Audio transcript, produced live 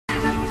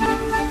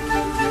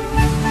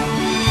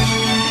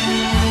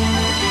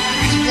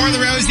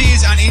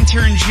Rosies on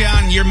Intern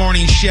John, your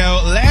morning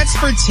show. Let's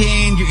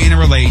pretend you're in a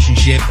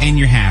relationship and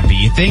you're happy.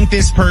 You think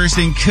this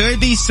person could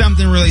be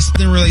something really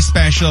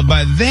special,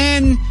 but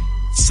then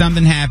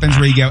something happens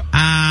where you go,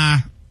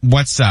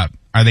 what's up?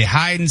 Are they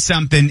hiding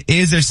something?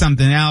 Is there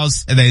something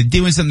else? Are they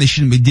doing something they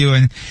shouldn't be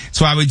doing?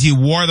 So I would do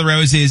War of the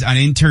Roses on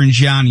Intern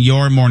John,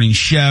 your morning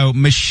show.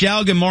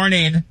 Michelle, good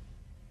morning.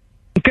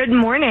 Good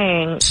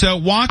morning. So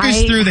walk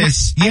us through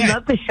this. I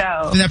love the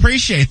show. I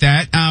appreciate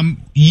that.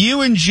 You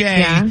and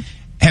Jay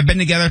have been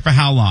together for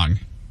how long?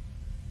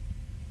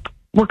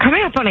 We're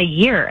coming up on a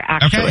year,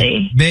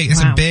 actually. Okay.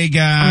 It's a big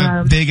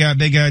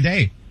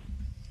day.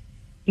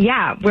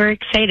 Yeah, we're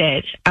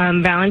excited.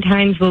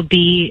 Valentine's will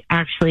be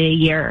actually a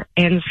year.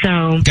 And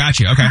so...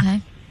 Gotcha,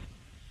 okay.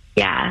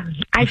 Yeah.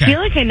 I feel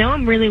like I know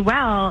him really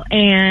well,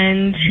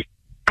 and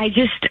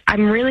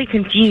I'm really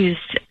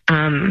confused,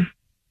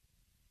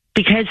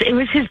 because it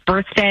was his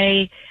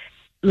birthday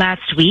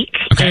last week,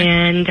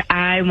 and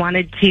I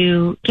wanted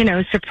to,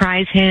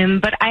 surprise him,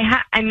 but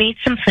I made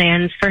some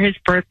plans for his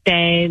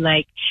birthday.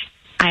 Like,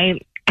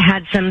 I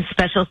had some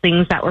special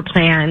things that were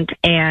planned,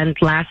 and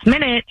last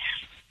minute,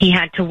 he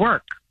had to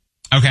work.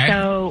 Okay.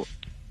 So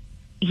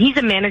he's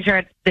a manager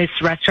at this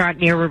restaurant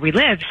near where we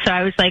live. So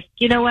I was like,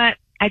 you know what?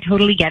 I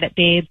totally get it,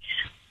 babe.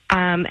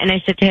 And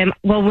I said to him,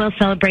 well, we'll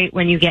celebrate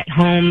when you get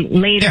home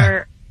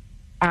later.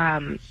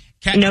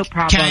 Yeah. No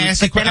problem. Can I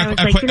ask you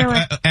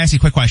a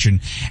quick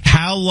question?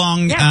 How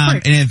long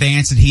in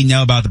advance did he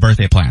know about the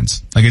birthday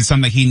plans? Like, it's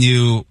something he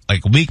knew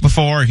like a week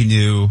before? He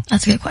knew?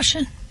 That's a good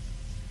question.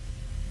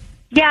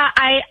 Yeah,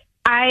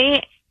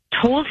 I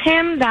told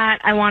him that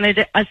I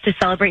wanted us to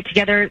celebrate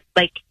together,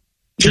 like,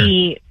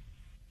 the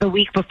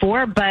week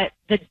before, but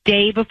the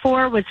day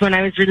before was when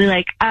I was really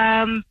like,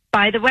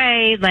 by the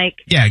way, like,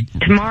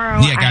 tomorrow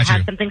I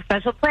have something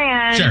special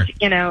planned,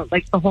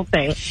 like the whole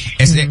thing.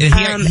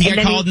 He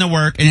got called into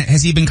work, and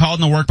has he been called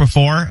into work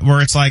before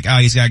where it's like,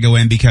 he's got to go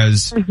in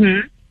because...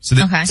 Mm-hmm. He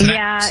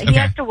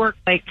has to work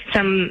like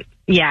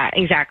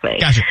exactly.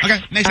 Gotcha. Okay,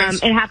 makes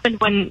sense. It happened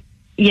when,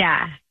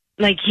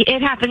 like,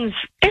 it happens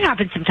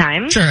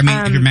sometimes. Sure, I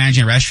mean, if you're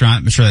managing a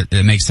restaurant, I'm sure that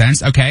it makes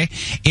sense. Okay.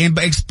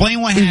 But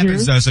explain what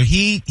happens, though. So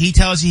he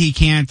tells you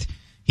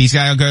he's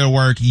got to go to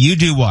work. You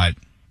do what?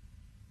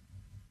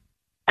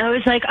 I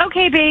was like,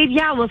 okay, babe,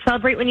 we'll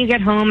celebrate when you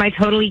get home. I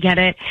totally get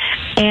it.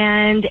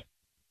 And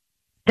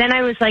then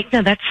I was like,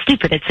 no, that's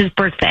stupid. It's his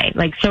birthday.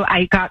 Like, so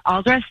I got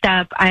all dressed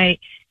up.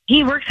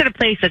 He works at a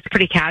place that's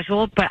pretty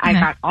casual, but I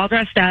got all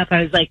dressed up.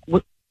 I was like,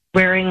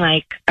 wearing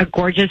like a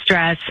gorgeous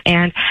dress,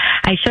 and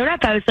I showed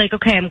up. I was like,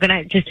 okay, I'm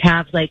gonna just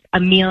have like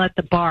a meal at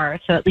the bar,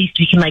 so at least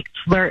we can like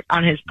flirt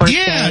on his birthday.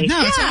 Yeah,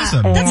 no, that's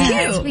awesome.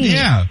 That's cute.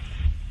 Yeah.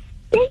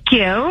 Thank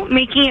you,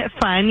 making it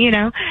fun,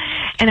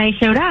 And I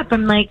showed up.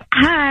 I'm like,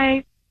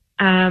 hi,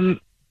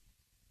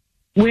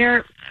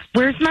 where's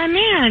my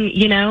man?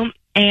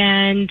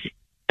 And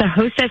the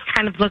hostess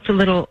kind of looked a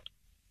little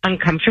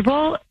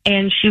uncomfortable,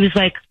 and she was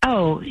like,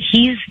 oh,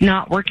 he's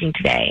not working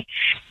today.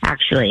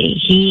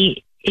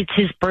 Actually, it's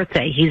his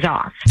birthday. He's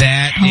off.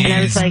 That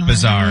is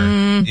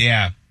bizarre.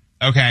 Yeah.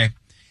 Okay.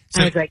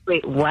 So, I was like,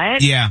 wait,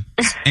 what? Yeah.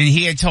 And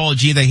he had told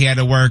you that he had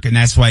to work, and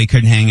that's why he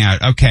couldn't hang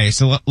out. Okay,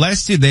 so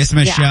let's do this,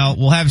 Michelle.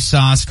 We'll have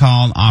Sauce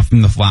call off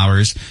from the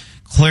flowers.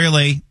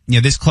 Clearly,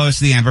 this close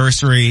to the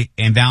anniversary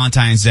and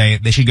Valentine's Day,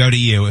 they should go to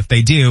you. If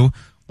they do,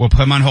 we'll put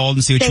them on hold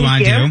and see what you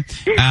want to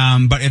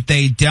do. But if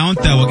they don't,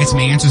 though, we'll get some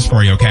answers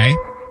for you, okay?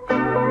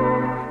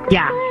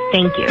 Yeah.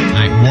 Thank you. All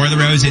right, War of the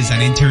Roses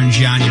on Intern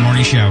John, your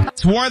morning show.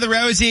 It's War of the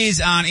Roses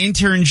on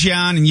Intern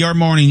John and your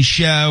morning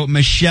show.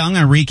 Michelle, I'm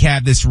going to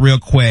recap this real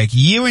quick.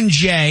 You and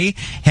Jay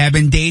have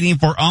been dating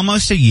for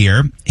almost a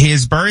year.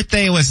 His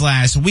birthday was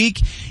last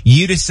week.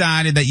 You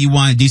decided that you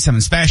wanted to do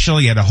something special.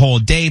 You had a whole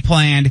day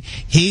planned.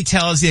 He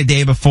tells you the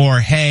day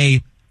before,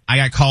 hey, I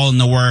got called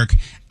into work.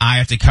 I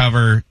have to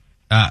cover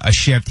a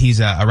shift. He's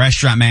a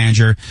restaurant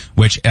manager,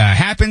 which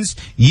happens.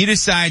 You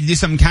decide to do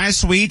something kind of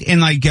sweet and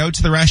like go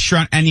to the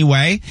restaurant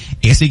anyway.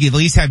 So you could at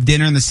least have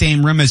dinner in the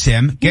same room as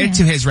him. Get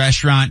to his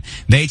restaurant.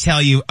 They tell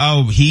you,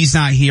 oh, he's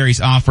not here. He's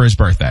off for his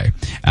birthday.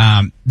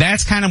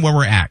 That's kind of where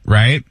we're at,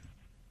 right?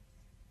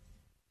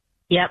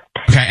 Yep.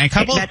 Okay. And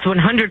that's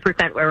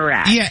 100% where we're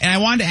at. Yeah. And I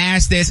wanted to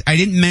ask this. I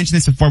didn't mention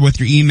this before with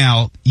your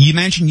email. You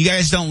mentioned you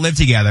guys don't live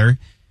together.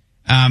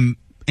 And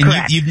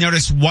you've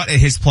noticed what at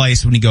his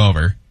place when you go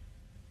over?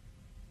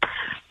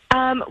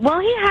 Well,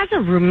 he has a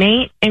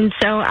roommate, and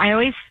so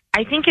I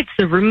think it's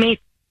the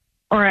roommate,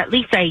 or at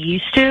least I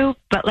used to,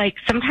 but like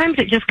sometimes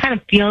it just kind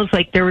of feels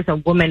like there was a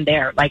woman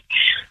there. Like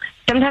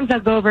sometimes I'll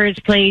go over his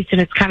place and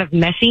it's kind of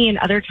messy, and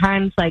other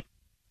times, like,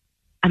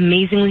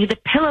 amazingly, the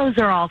pillows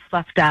are all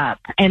fluffed up,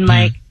 and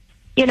like,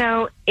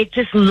 it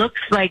just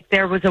looks like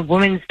there was a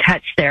woman's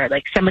touch there,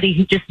 like somebody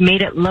who just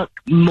made it look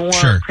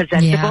more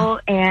presentable.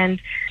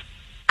 And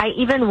I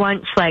even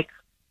once like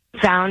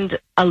found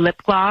a lip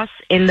gloss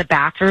in the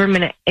bathroom,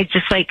 and it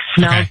just like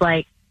smells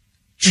like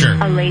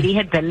a lady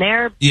had been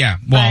there. Yeah,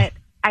 well,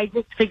 I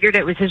just figured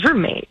it was his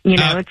roommate. You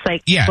know, it's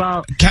like,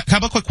 well.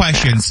 Couple quick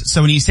questions.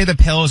 So when you say the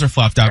pillows are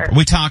fluffed up, are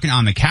we talking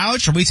on the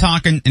couch or are we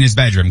talking in his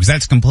bedroom? Because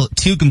that's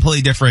two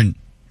completely different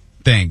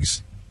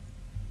things.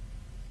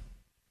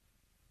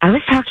 I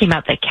was talking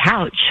about the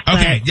couch.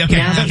 Okay. No.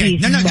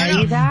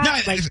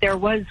 Like, there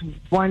was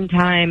one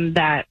time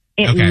that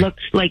it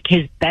looked like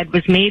his bed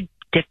was made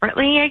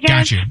differently, I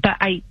guess. Gotcha. But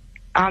I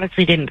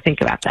honestly didn't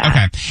think about that.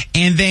 Okay.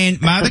 And then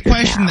my other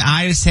question that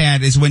I just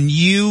had is when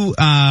you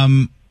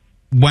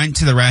went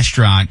to the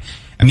restaurant,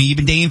 I mean, you've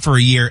been dating for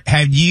a year.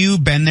 Have you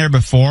been there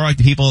before? Like,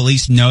 do people at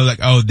least know, like,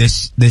 oh,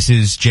 this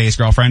is Jay's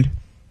girlfriend?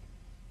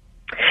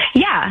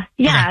 Yeah,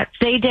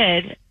 they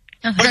did.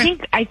 Okay.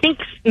 I think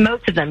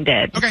most of them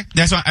did. Okay, I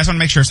just want to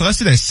make sure. So let's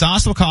do this.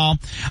 Sauce will call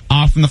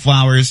off from the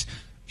flowers.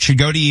 Should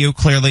go to you,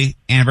 clearly.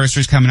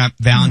 Anniversary's coming up.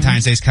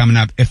 Valentine's Day's coming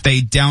up. If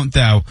they don't,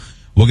 though,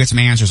 we'll get some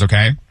answers,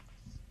 okay?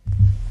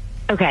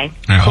 Okay.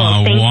 All right, hold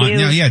on.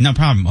 Thank you. No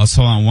problem. Let's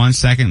hold on 1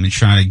 second. Let me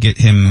try to get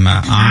him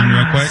on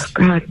real quick.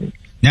 God.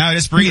 No,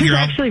 just breathe, girl.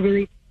 Actually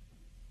really...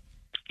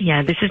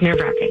 Yeah, this is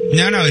nerve-wracking.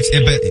 No,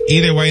 but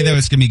either way, though,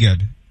 it's going to be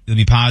good. It'll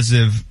be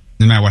positive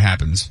no matter what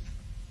happens.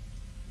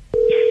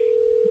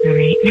 All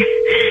right.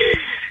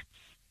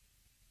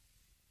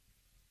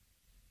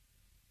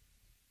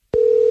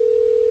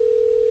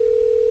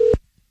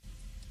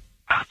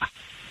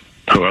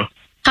 Hello?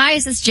 Hi,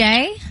 is this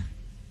Jay?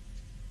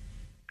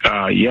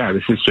 Yeah,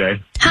 this is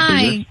Jay.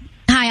 Hi.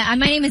 Hi,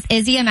 my name is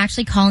Izzy. I'm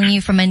actually calling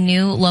you from a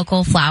new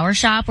local flower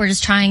shop. We're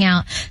just trying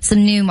out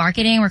some new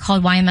marketing. We're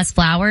called YMS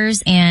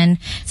Flowers. And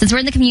since we're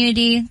in the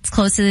community, it's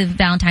close to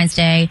Valentine's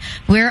Day,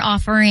 we're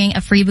offering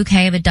a free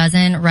bouquet of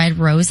 12 red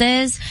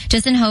roses,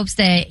 just in hopes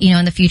that,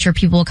 in the future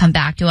people will come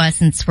back to us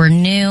since we're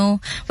new.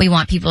 We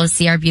want people to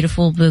see our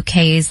beautiful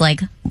bouquets,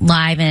 like,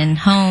 live in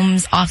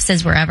homes,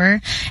 offices,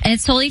 wherever. And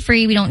it's totally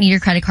free. We don't need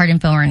your credit card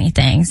info or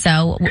anything.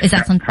 So is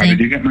that something? How did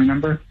you get my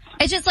number?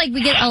 It's just like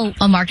we get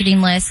a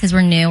marketing list because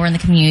we're new, we're in the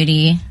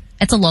community.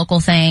 It's a local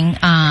thing.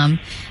 And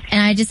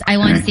I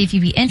wanted to see if you'd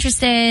be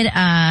interested.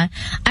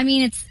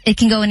 It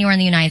can go anywhere in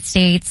the United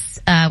States.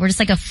 We're just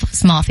like a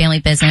small family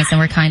business and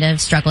we're kind of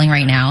struggling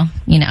right now,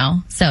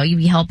 so you'd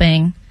be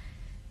helping.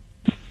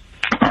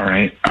 All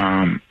right.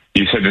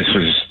 You said this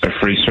was a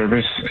free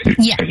service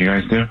that you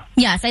guys do?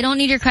 Yes, I don't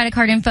need your credit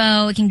card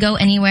info. It can go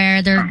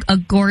anywhere. They're a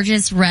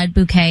gorgeous red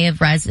bouquet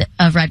of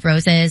red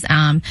roses. They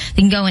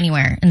can go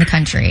anywhere in the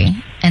country.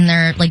 And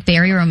they're, like,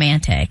 very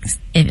romantic,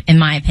 in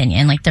my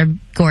opinion. Like, they're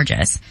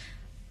gorgeous.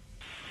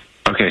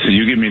 Okay, so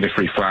you give me the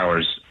free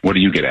flowers. What do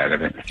you get out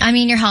of it? I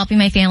mean, you're helping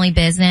my family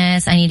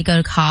business. I need to go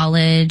to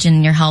college,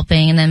 and you're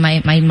helping. And then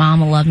my mom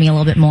will love me a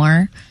little bit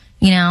more,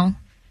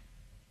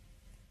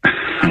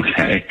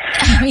 Okay.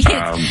 I mean,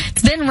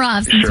 it's been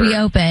rough since we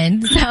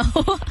opened, so.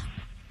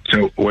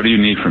 So what do you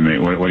need from me?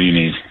 What do you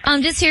need?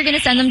 Just who you're going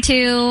to send them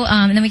to,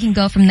 and then we can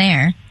go from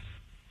there.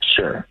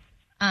 Sure.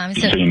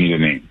 So you need a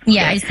name.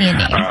 Yeah, I just need a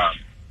name.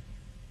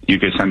 You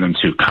can send them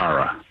to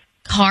Cara.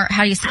 How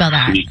do you spell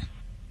that?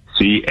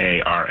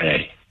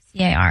 C-A-R-A.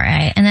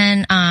 C-A-R-A. And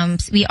then,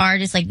 we are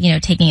just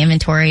taking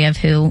inventory of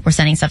who we're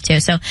sending stuff to.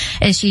 So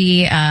is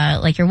she,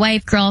 your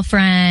wife,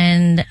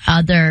 girlfriend,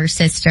 other,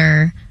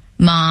 sister,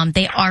 mom?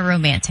 They are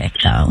romantic,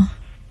 though.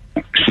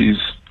 She's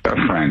a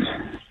friend.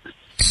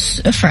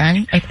 A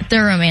friend?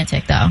 They're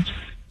romantic, though.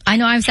 I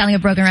know I'm sounding a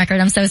broken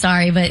record. I'm so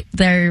sorry, but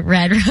they're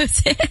red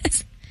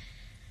roses.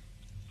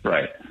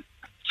 Right.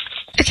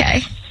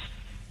 Okay.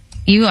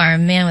 You are a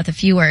man with a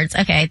few words.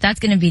 Okay, that's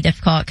going to be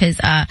difficult because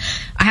I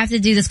have to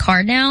do this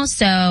card now.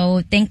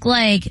 So think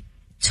like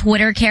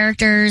Twitter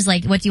characters.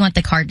 Like, what do you want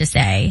the card to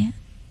say?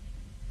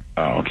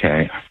 Oh,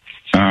 okay.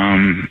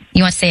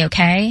 You want to say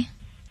okay?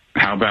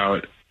 How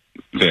about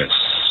this?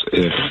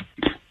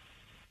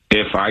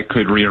 If I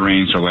could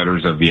rearrange the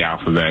letters of the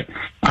alphabet,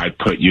 I'd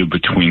put you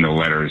between the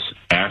letters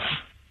F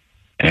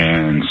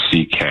and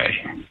CK.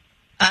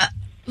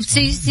 So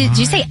did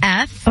you say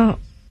F?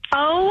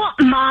 Oh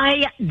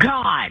my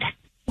God.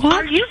 What?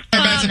 Are you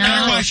That's a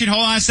fair question.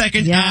 Hold on a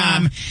second.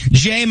 Yeah.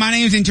 Jay, my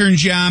name is intern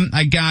John.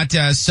 I got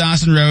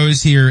Sauce and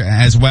Rose here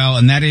as well,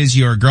 and that is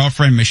your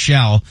girlfriend,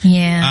 Michelle.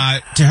 Yeah.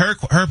 To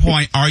her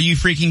point, are you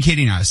freaking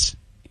kidding us?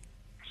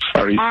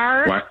 Are you?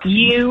 What's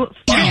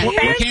going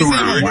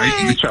on?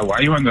 Why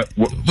are you on the...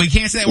 We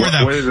can't say that word,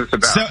 though. What is this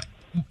about? So,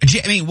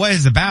 what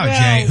is it about,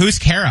 Jay? Who's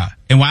Kara?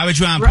 And why would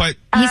you want to put...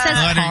 He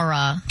says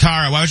Kara.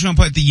 Kara, why would you want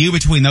to put the U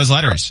between those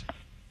letters?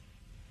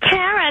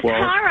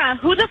 Tara,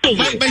 who the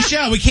fuck?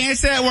 Michelle, we can't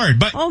say that word.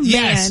 But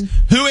yes,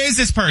 who is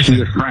this person?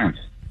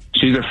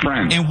 She's a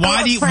friend. And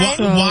why do you want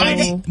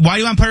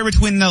to put her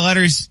between the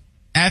letters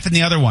F and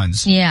the other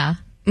ones? Yeah.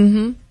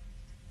 Mm-hmm.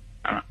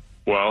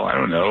 Well, I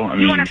don't know. I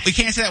mean, we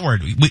can't say that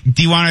word.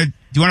 Do you want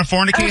to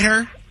fornicate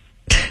her?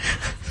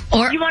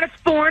 Or you want to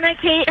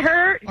fornicate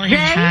her, or Jay?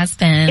 Has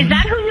been. Is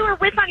that who you were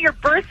with on your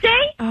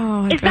birthday?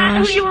 Oh, is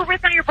that who you were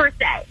with on your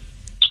birthday?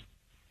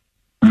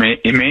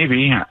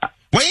 Maybe.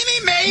 What do you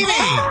mean, maybe?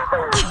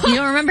 You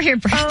don't remember your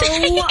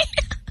birthday?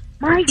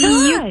 My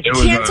God. You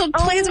canceled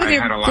plans with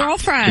your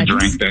girlfriend. To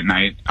drink that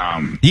night.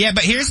 Yeah,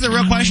 but here's the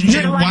real question,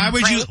 Jen. Why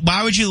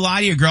would you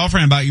lie to your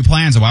girlfriend about your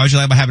plans? Or why would you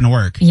lie about having to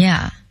work?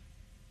 Yeah.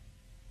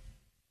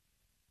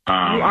 You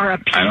are a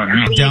piece I don't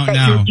know. of meat Don't that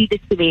know. you do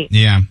this to me.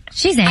 Yeah.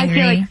 She's I angry.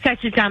 feel like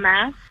such a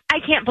dumbass. I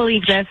can't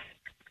believe this.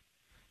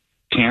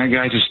 Can't a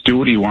guy just do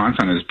what he wants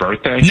on his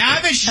birthday?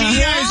 Now that she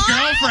is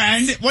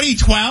girlfriend, what are you,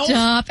 12?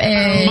 Stop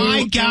it.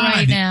 My God.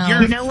 Right now.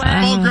 You're You know what?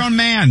 a full-grown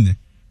man.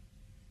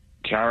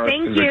 Kara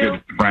Thank is you. a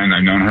good friend.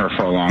 I've known her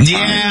for a long time.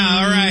 Yeah,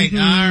 all right,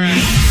 all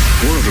right.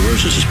 War of the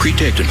Roses is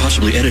pre-taped and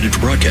possibly edited for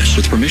broadcast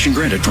with permission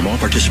granted from all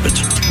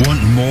participants.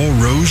 Want more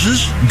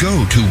roses? Go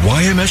to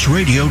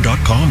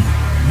ymsradio.com.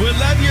 Would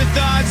love your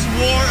thoughts.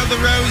 War of the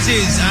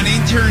Roses on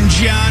intern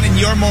John and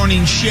your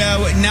morning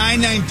show.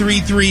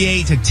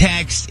 99338 to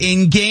text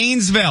in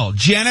Gainesville.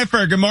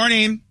 Jennifer, good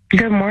morning.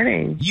 Good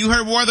morning. You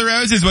heard War of the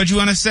Roses. What'd you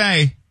want to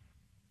say?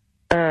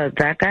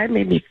 That guy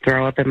made me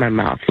throw up in my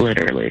mouth,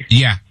 literally.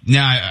 Yeah,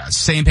 no,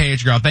 same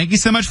page, girl. Thank you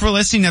so much for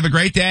listening. Have a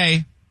great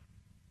day.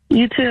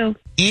 You too.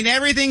 In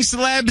everything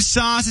celeb,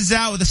 Sauce is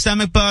out with a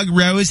stomach bug.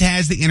 Rose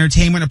has the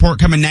entertainment report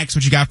coming next.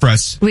 What you got for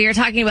us? We are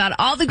talking about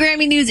all the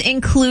Grammy news,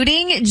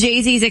 including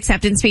Jay-Z's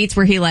acceptance speech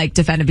where he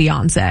defended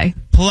Beyonce.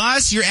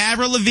 Plus your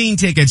Avril Lavigne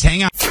tickets.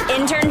 Hang on.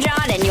 Intern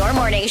John and your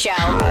morning show.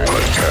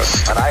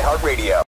 Podcast on iHeartRadio.